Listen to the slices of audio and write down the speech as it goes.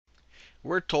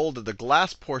we're told that the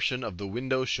glass portion of the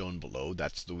window shown below,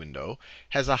 that's the window,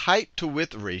 has a height to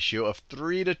width ratio of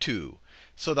 3 to 2.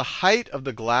 So the height of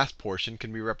the glass portion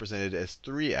can be represented as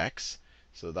 3x.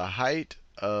 So the height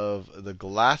of the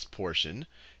glass portion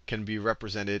can be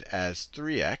represented as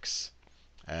 3x,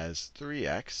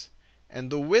 and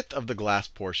the width of the glass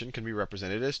portion can be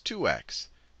represented as 2x.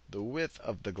 The width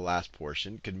of the glass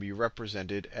portion can be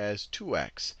represented as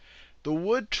 2x. The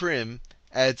wood trim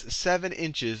adds 7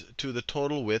 inches to the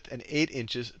total width and 8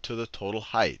 inches to the total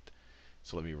height.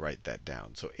 So let me write that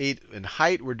down. So 8 in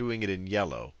height, we're doing it in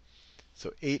yellow.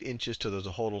 So 8 inches to the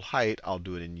total height, I'll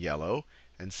do it in yellow.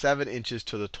 And 7 inches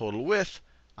to the total width,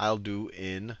 I'll do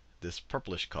in this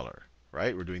purplish color.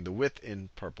 Right? We're doing the width in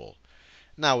purple.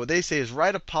 Now, what they say is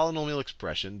write a polynomial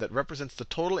expression that represents the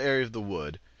total area of the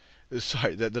wood,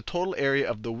 the total area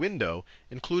of the window,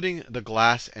 including the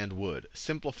glass and wood.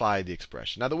 Simplify the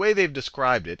expression. Now, the way they've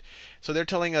described it, so they're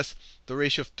telling us the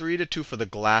ratio of 3 to 2 for the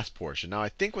glass portion. Now, I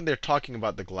think when they're talking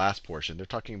about the glass portion, they're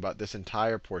talking about this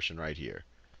entire portion right here.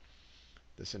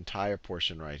 This entire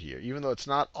portion right here. Even though it's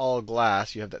not all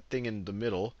glass, you have that thing in the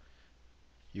middle.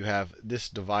 You have this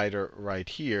divider right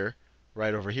here,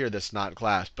 right over here, that's not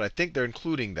glass. But I think they're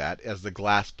including that as the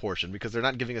glass portion because they're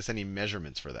not giving us any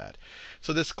measurements for that.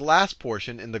 So this glass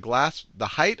portion, the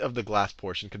height of the glass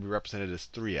portion can be represented as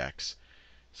 3x.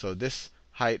 So this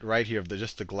height right here of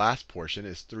just the glass portion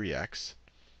is 3x.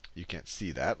 You can't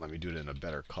see that. Let me do it in a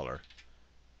better color.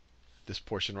 This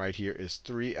portion right here is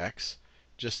 3x.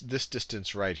 Just this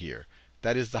distance right here.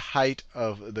 That is the height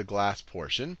of the glass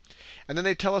portion. And then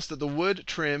they tell us that the wood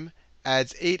trim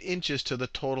adds 8 inches to the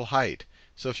total height.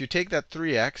 So if you take that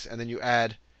 3x and then you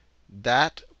add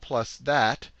that plus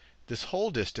that, this whole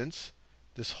distance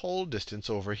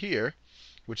over here,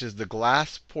 which is the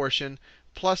glass portion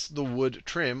plus the wood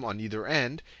trim on either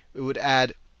end, it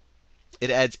adds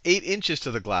 8 inches to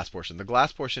the glass portion. The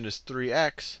glass portion is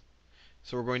 3x.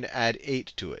 So we're going to add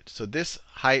 8 to it. So this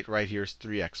height right here is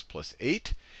 3x plus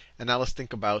 8. And now let's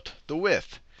think about the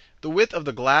width. The width of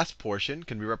the glass portion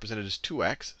can be represented as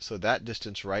 2x. So that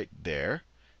distance right there,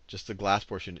 just the glass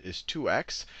portion, is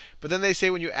 2x. But then they say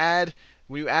when you add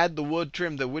the wood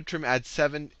trim adds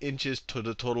 7 inches to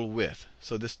the total width.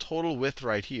 So this total width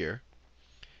right here,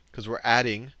 because we're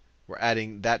adding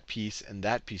that piece and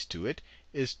that piece to it,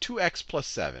 is 2x plus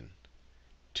 7.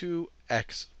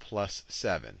 2x plus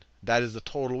 7. That is the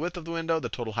total width of the window. The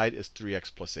total height is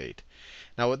 3x plus 8.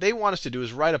 Now, what they want us to do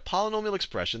is write a polynomial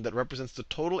expression that represents the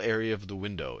total area of the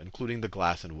window, including the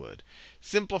glass and wood.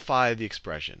 Simplify the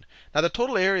expression. Now, the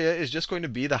total area is just going to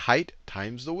be the height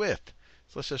times the width.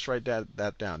 So let's just write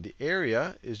that down. The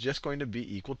area is just going to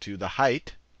be equal to the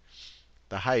height,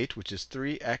 which is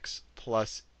 3x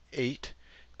plus 8,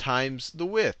 times the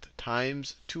width,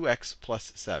 times 2x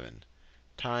plus 7,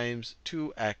 times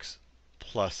 2x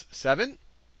plus 7.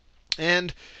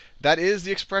 And that is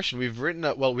the expression. We've written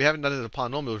it, well, we haven't done it as a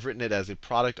polynomial. We've written it as a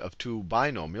product of two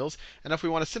binomials. And if we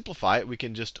want to simplify it, we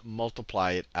can just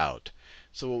multiply it out.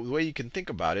 So the way you can think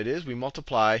about it is we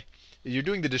multiply. You're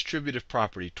doing the distributive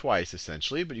property twice,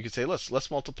 essentially. But you could say, let's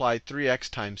multiply 3x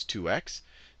times 2x.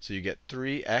 So you get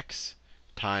 3x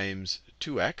times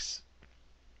 2x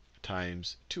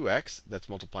times 2x. That's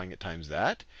multiplying it times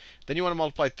that. Then you want to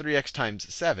multiply 3x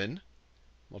times 7.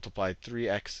 Multiply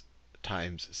 3x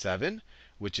times 7,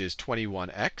 which is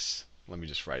 21x. Let me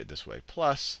just write it this way.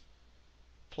 Plus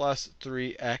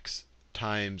 3x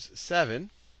times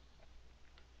 7.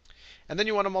 And then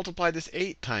you want to multiply this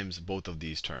 8 times both of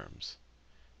these terms.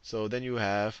 So then you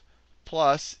have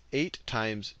plus 8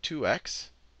 times 2x.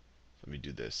 Let me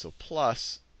do this. So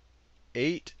plus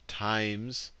 8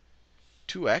 times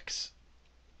 2x.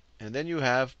 And then you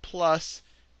have plus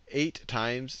 8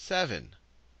 times 7.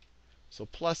 So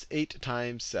plus 8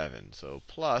 times 7. So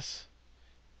plus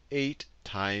 8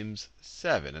 times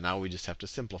 7. And now we just have to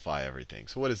simplify everything.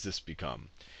 So what does this become?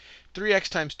 3x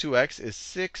times 2x is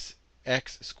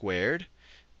 6x squared.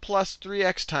 Plus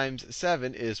 3x times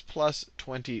 7 is plus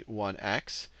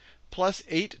 21x. Plus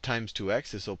 8 times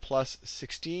 2x is so plus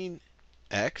 16x.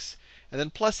 And then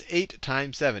plus 8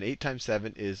 times 7. 8 times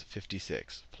 7 is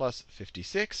 56. Plus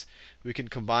 56. We can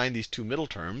combine these two middle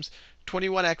terms.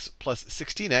 21x plus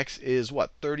 16x is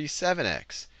what?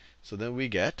 37x. So then we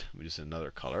get, we just another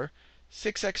color,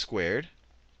 6x squared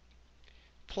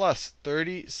plus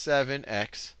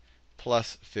 37x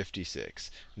plus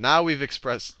 56. Now we've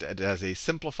expressed it as a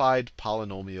simplified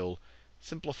polynomial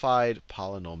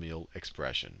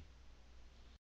expression.